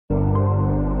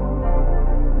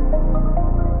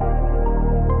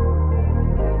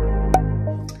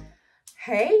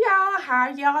Hey y'all,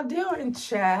 how y'all doing,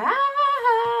 child?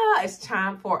 It's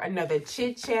time for another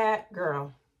chit chat,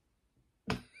 girl.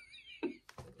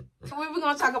 We're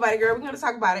gonna talk about it, girl. We're gonna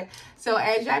talk about it. So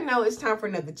as y'all know, it's time for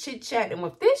another chit chat, and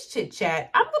with this chit chat,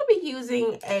 I'm gonna be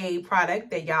using a product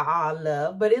that y'all all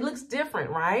love, but it looks different,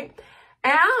 right?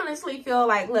 And I honestly feel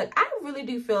like, look, I really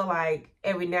do feel like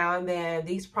every now and then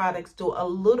these products do a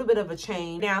little bit of a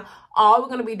change. Now, all we're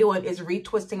gonna be doing is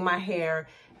retwisting my hair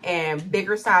and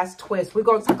bigger size twists. We're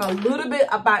going to talk a little bit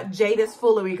about Jada's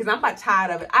foolery because I'm about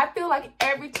tired of it. I feel like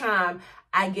every time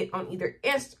I get on either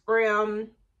Instagram,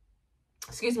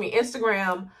 mostly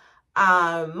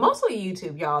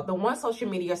YouTube, y'all. The one social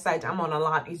media site I'm on a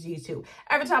lot is YouTube.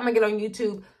 Every time I get on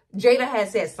YouTube, Jada has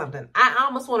said something. I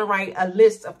almost want to write a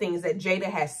list of things that Jada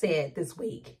has said this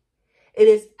week. It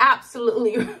is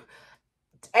absolutely...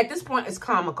 At this point, it's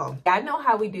comical. I know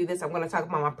how we do this. I'm going to talk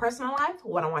about my personal life,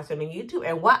 what I'm watching on YouTube,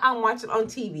 and what I'm watching on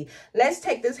TV. Let's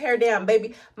take this hair down,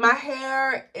 baby. My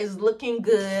hair is looking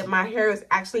good. My hair is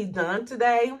actually done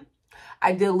today.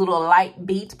 I did a little light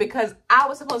beat because I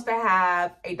was supposed to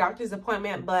have a doctor's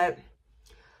appointment, but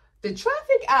the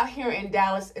traffic out here in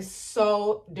Dallas is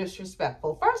so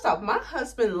disrespectful. First off, my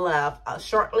husband left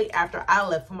shortly after I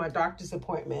left for my doctor's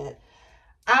appointment.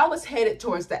 I was headed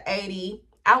towards the 80.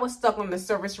 I was stuck on the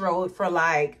service road for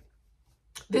like,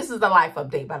 this is the life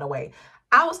update, by the way.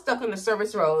 I was stuck on the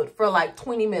service road for like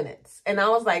 20 minutes. And I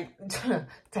was like,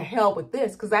 to hell with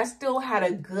this, because I still had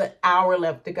a good hour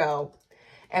left to go.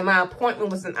 And my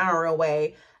appointment was an hour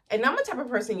away. And I'm the type of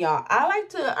person, y'all, I like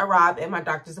to arrive at my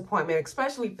doctor's appointment,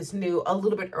 especially if it's new, a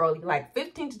little bit early, like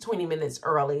 15 to 20 minutes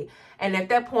early. And at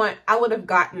that point, I would have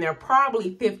gotten there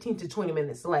probably 15 to 20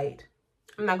 minutes late.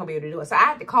 I'm not going to be able to do it. So I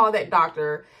had to call that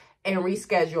doctor and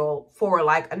reschedule for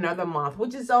like another month,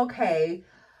 which is okay,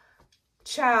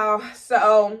 child.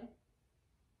 So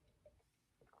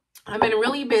I've been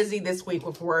really busy this week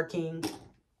with working.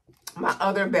 My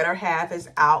other better half is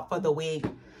out for the week.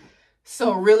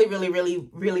 So really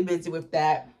busy with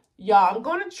that. Y'all, I'm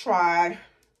going to try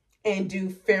and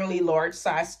do fairly large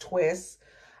size twists.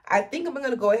 I think I'm going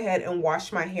to go ahead and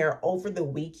wash my hair over the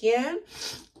weekend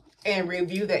and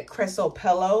review that Creso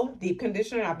Pillow deep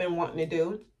conditioner I've been wanting to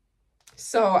do.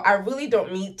 So I really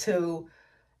don't need to,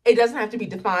 it doesn't have to be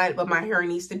defined, but my hair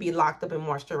needs to be locked up and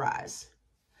moisturized.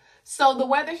 So the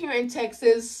weather here in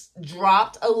Texas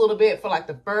dropped a little bit for like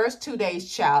the first 2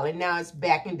 days, child, and now it's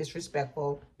back in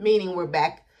disrespectful, meaning we're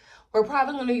back. We're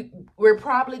probably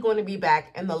going to be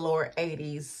back in the lower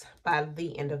 80s by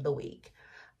the end of the week.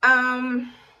 I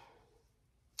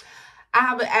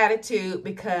have an attitude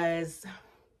because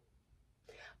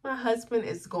my husband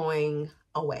is going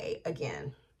away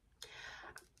again.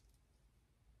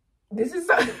 This is,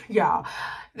 y'all,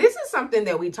 this is something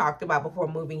that we talked about before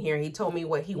moving here. He told me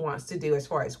what he wants to do as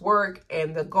far as work.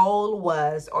 And the goal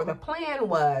was, or the plan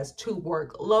was, to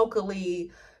work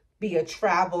locally, be a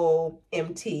travel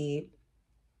MT,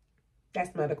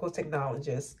 that's medical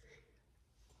technologist,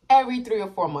 every 3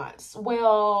 or 4 months.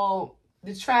 Well,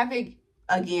 the traffic,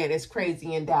 again, is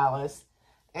crazy in Dallas.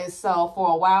 And so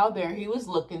for a while there, he was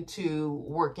looking to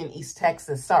work in East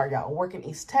Texas. Sorry, y'all, work in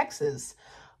East Texas.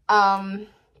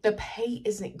 The pay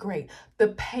isn't great. The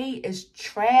pay is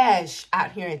trash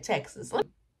out here in Texas.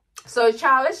 So,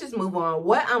 child, let's just move on.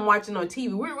 What I'm watching on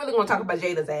TV, we're really going to talk about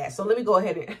Jada's ass. So, let me go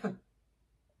ahead and...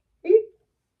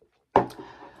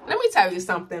 Let me tell you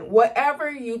something.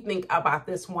 Whatever you think about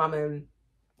this woman,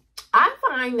 I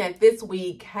find that this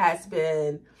week has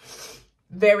been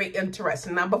very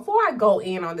interesting. Now, before I go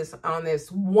in on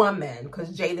this woman,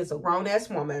 because Jada's a grown-ass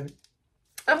woman,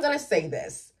 I'm going to say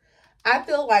this. I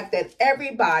feel like that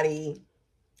everybody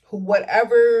who,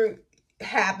 whatever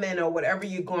happened or whatever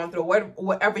you're going through,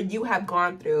 whatever you have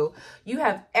gone through, you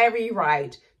have every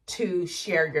right to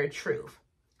share your truth.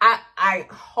 I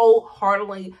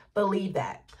wholeheartedly believe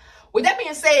that. With that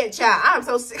being said, child, I'm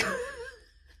so sick.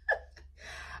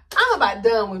 I'm about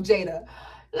done with Jada.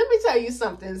 Let me tell you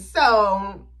something.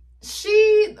 So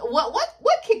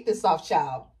what kicked this off,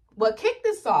 child? What kicked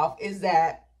this off is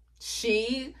that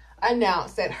she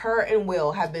announced that her and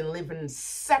Will have been living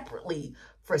separately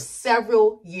for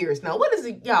several years. Now, what is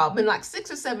it, y'all? Been like 6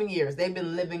 or 7 years. They've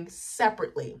been living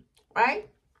separately, right?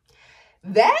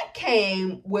 That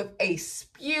came with a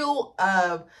spew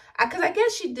of, because I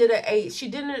guess she did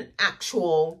an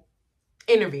actual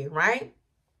interview, right?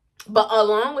 But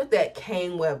along with that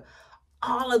came with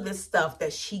all of this stuff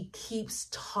that she keeps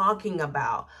talking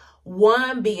about.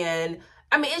 One being,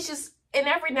 I mean, it's just, and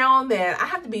every now and then I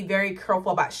have to be very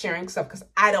careful about sharing stuff because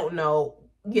I don't know,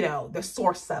 you know, the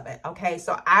source of it. Okay.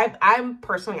 So I'm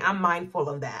personally, I'm mindful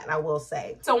of that. I will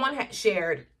say someone had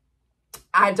shared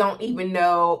I don't even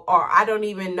know, or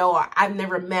I've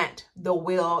never met the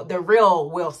real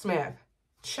Will Smith.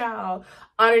 Child,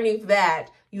 underneath that,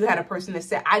 you had a person that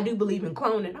said, I do believe in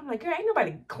cloning. I'm like, girl, ain't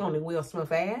nobody cloning Will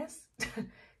Smith ass.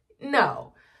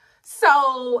 No.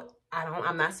 So,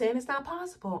 I'm not saying it's not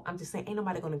possible. I'm just saying ain't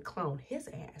nobody going to clone his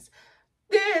ass.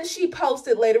 Then she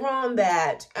posted later on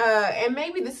that, and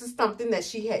maybe this is something that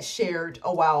she had shared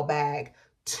a while back,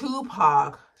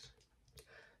 Tupac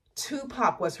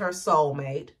was her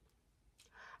soulmate.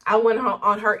 I went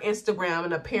on her Instagram,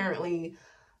 and apparently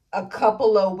a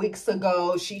couple of weeks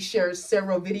ago, she shared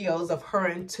several videos of her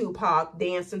and Tupac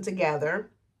dancing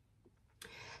together.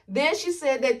 Then she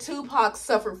said that Tupac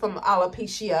suffered from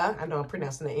alopecia. I know I'm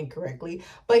pronouncing it incorrectly,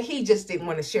 but he just didn't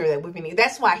want to share that with me.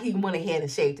 That's why he went ahead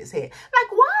and shaved his head.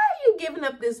 Like, why are you giving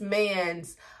up this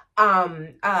man's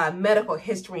medical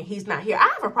history and he's not here?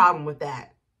 I have a problem with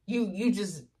that. You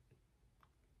just,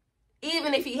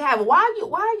 even if he have, why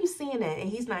are you seeing that and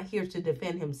he's not here to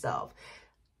defend himself?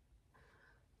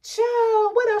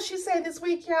 Child, what else she said this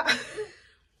week, y'all?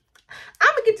 I'm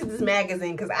gonna get to this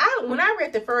magazine because when I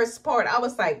read the first part, I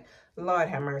was like, Lord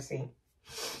have mercy.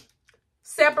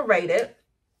 Separated.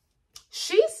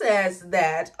 She says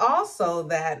that also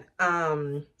that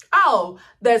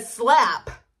the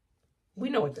slap. We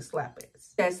know what the slap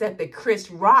is. That's that the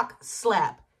Chris Rock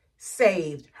slap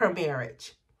saved her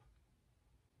marriage.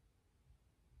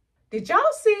 Did y'all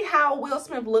see how Will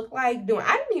Smith looked like doing?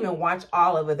 I didn't even watch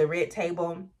all of it, the Red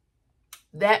Table.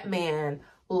 That man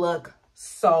looked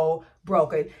so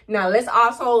broken. Now,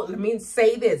 let me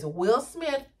say this. Will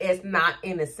Smith is not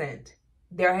innocent.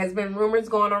 There has been rumors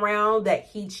going around that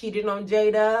he cheated on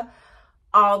Jada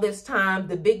all this time.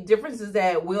 The big difference is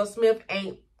that Will Smith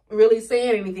ain't really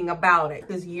saying anything about it.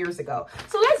 This years ago.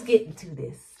 So let's get into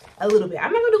this a little bit.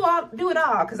 I'm not going to do it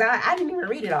all because I didn't even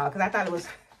read it all because I thought it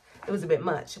was a bit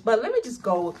much. But let me just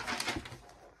go.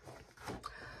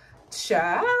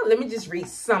 Child, let me just read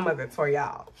some of it for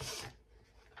y'all.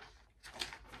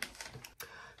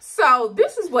 So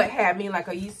this is what had me like,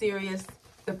 are you serious?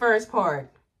 The first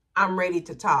part, I'm ready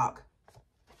to talk.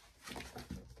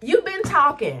 You've been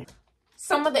talking.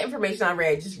 Some of the information I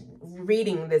read, just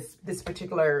reading this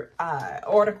particular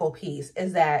article piece,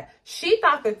 is that she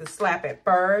thought that the slap at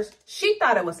first, she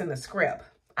thought it was in the script.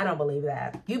 I don't believe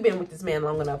that. You've been with this man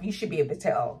long enough. You should be able to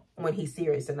tell when he's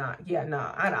serious or not. Yeah, no,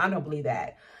 I don't believe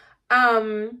that.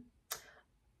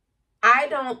 I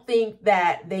don't think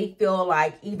that they feel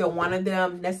like either one of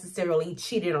them necessarily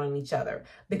cheated on each other,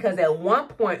 because at one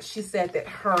point she said that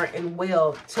her and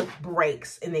Will took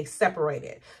breaks and they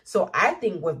separated. So I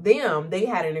think with them, they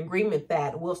had an agreement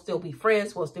that we'll still be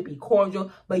friends, we'll still be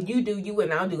cordial, but you do you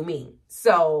and I'll do me.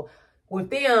 So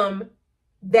with them,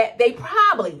 that they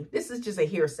probably, this is just a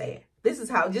hearsay. This is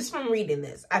how, just from reading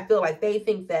this, I feel like they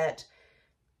think that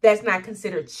that's not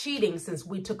considered cheating since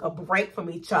we took a break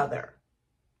from each other.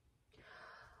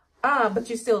 But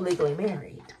you're still legally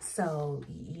married. So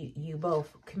you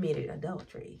both committed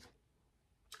adultery.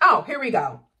 Oh, here we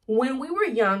go. When we were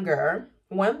younger,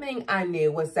 one thing I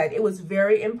knew was that it was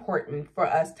very important for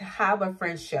us to have a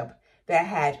friendship that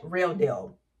had real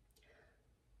deal,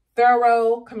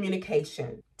 thorough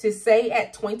communication. To say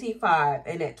at 25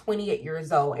 and at 28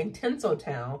 years old in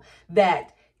Tinseltown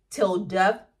that till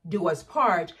death do us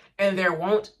part and there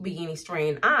won't be any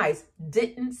straying eyes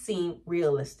didn't seem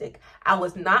realistic. I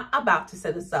was not about to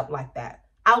set us up like that.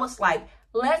 I was like,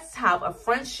 let's have a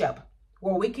friendship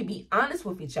where we could be honest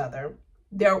with each other.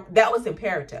 That was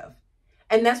imperative.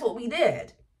 And that's what we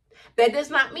did. That does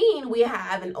not mean we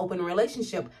have an open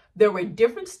relationship. There were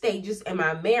different stages in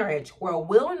my marriage where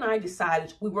Will and I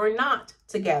decided we were not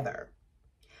together.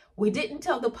 We didn't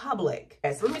tell the public.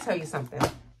 So let me tell you something.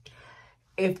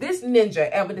 If this ninja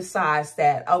ever decides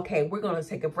that, okay, we're going to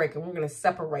take a break and we're going to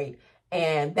separate,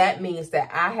 and that means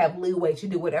that I have leeway to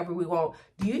do whatever we want,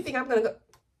 do you think I'm going to go?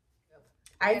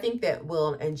 I think that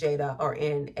Will and Jada are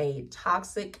in a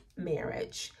toxic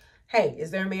marriage. Hey,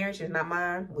 is their marriage? It's not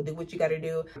mine. We'll do what you got to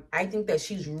do. I think that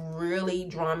she's really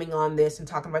drumming on this and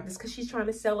talking about this because she's trying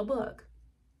to sell a book.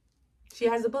 She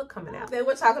has a book coming out. They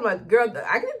were talking about, girl,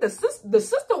 I think the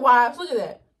sister wives, look at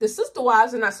that. The sister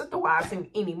wives are not sister wives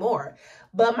anymore.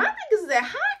 But my thing is that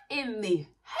how in the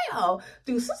hell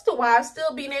do sister wives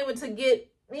still being able to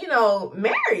get, you know,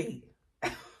 married?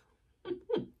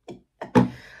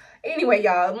 Anyway,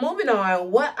 y'all, moving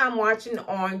on. What I'm watching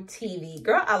on TV.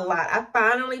 Girl, a lot. I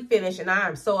finally finished and I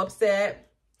am so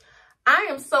upset. I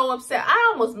am so upset.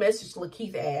 I almost messaged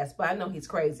Lakeith's ass, but I know he's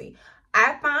crazy.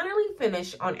 I finally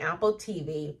finished on Apple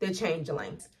TV, The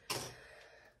Changelings.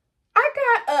 I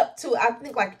got up to, I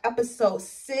think, like episode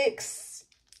 6,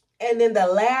 And then the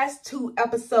last 2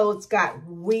 episodes got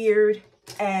weird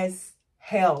as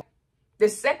hell. The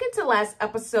second to last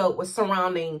episode was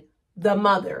surrounding the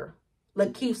mother,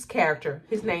 Lakeith's character.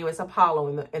 His name is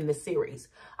Apollo in the series.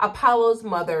 Apollo's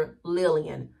mother,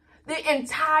 Lillian. The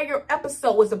entire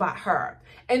episode was about her.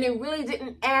 And it really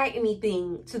didn't add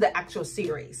anything to the actual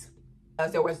series.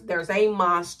 There's a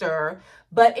monster,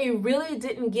 but it really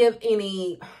didn't give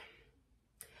any...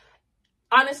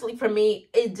 Honestly, for me,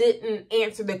 it didn't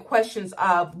answer the questions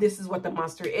of this is what the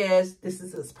monster is. This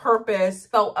is its purpose.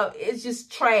 So it's just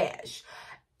trash.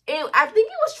 I think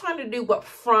it was trying to do what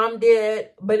From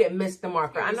did, but it missed the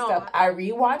marker. I know. I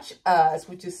rewatched Us,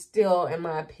 which is still, in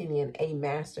my opinion, a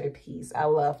masterpiece. I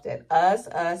loved it. Us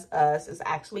is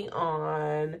actually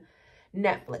on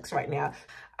Netflix right now.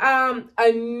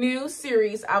 A new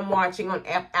series I'm watching on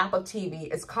Apple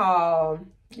TV is called,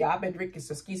 I've been drinking,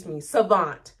 so excuse me,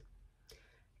 Savant.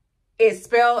 It's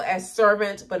spelled as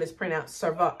servant, but it's pronounced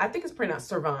servant. I think it's pronounced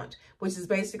servant, which is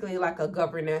basically like a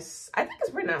governess. I think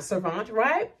it's pronounced servant,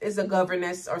 right? It's a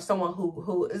governess or someone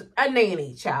who is a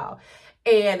nanny child.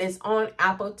 And it's on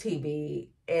Apple TV.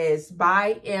 It's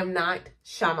by M. Night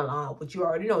Shyamalan, which you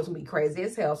already know is going to be crazy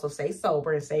as hell. So stay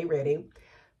sober and stay ready.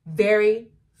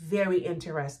 Very, very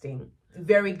interesting.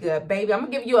 Very good. Baby, I'm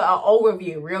going to give you an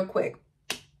overview real quick.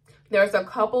 There's a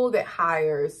couple that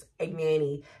hires a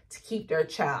nanny to keep their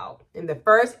child. In the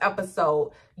first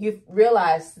episode, you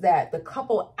realize that the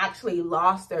couple actually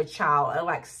lost their child at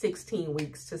like 16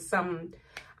 weeks to some,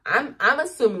 I'm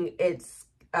assuming it's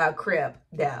crib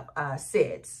death,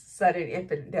 SIDS, sudden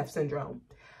infant death syndrome.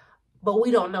 But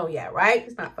we don't know yet, right?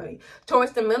 It's not funny.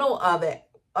 Towards the middle of it,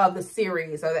 of the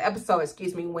series or the episode,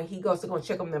 excuse me, when he goes to go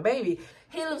check on the baby,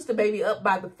 he lifts the baby up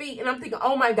by the feet, and I'm thinking,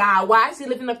 oh my God, why is he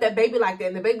lifting up that baby like that?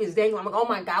 And the baby is dangling. I'm like, oh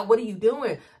my God, what are you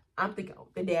doing? I'm thinking, oh,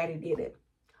 the daddy did it.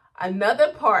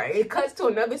 Another part, it cuts to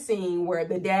another scene where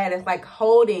the dad is like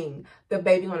holding the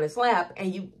baby on his lap,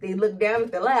 and they look down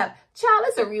at the lap. Child,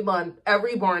 it's a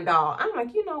reborn doll. I'm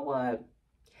like, you know what?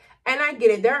 And I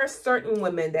get it. There are certain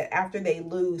women that after they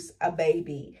lose a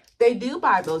baby, they do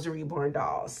buy those reborn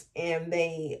dolls, and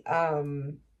they,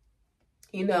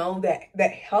 you know,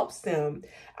 that helps them.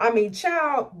 I mean,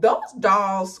 child, those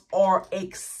dolls are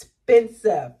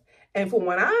expensive. And from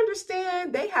what I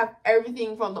understand, they have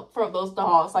everything for those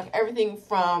dolls, like everything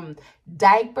from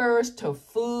diapers to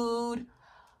food.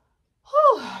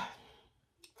 Whew.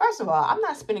 First of all, I'm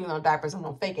not spending on diapers on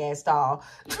no fake ass doll.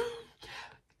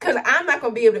 Because I'm not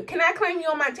going to be able to, can I claim you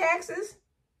on my taxes?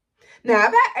 Now,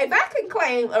 if I can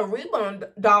claim a reborn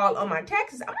doll on my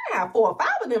taxes, I'm going to have 4 or 5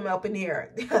 of them up in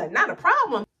here. Not a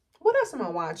problem. What else am I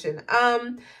watching?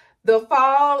 The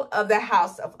Fall of the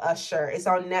House of Usher. It's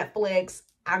on Netflix.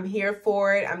 I'm here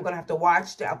for it. I'm going to have to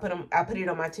watch it. I'll put it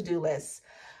on my to-do list.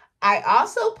 I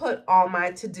also put on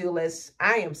my to-do list,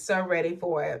 I am so ready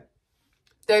for it,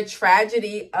 The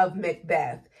Tragedy of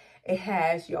Macbeth. It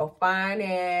has your fine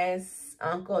ass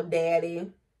Uncle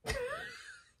Daddy,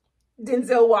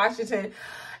 Denzel Washington. And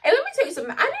let me tell you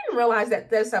something. I didn't realize that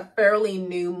there's a fairly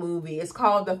new movie. It's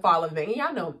called The Fall of Macbeth.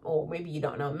 Y'all know, or maybe you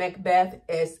don't know, Macbeth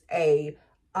is a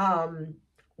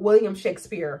William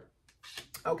Shakespeare.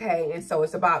 Okay, and so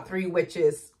it's about 3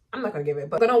 witches. I'm not gonna give it,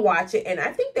 but I'm gonna watch it. And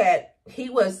I think that he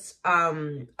was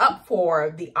up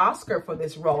for the Oscar for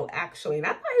this role, actually. And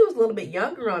I thought he was a little bit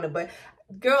younger on it, but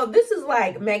girl, this is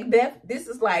like Macbeth. This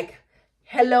is like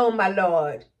hello, my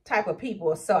lord type of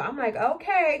people. So I'm like,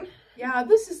 okay, y'all,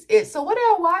 this is it. So what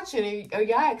are y'all watching? Are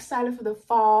y'all excited for the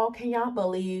fall? Can y'all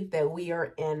believe that we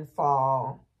are in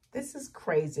fall? This is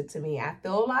crazy to me. I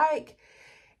feel like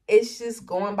it's just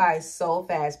going by so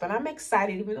fast, but I'm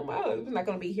excited. Even though my husband's not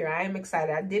going to be here, I am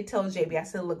excited. I did tell JB, I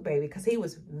said, look, baby, because he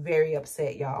was very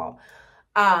upset, y'all.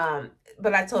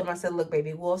 But I told him, I said, look,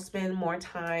 baby, we'll spend more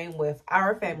time with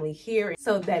our family here.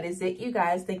 So that is it, you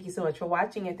guys. Thank you so much for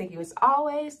watching. And thank you as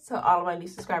always to all of my new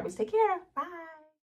subscribers. Take care. Bye.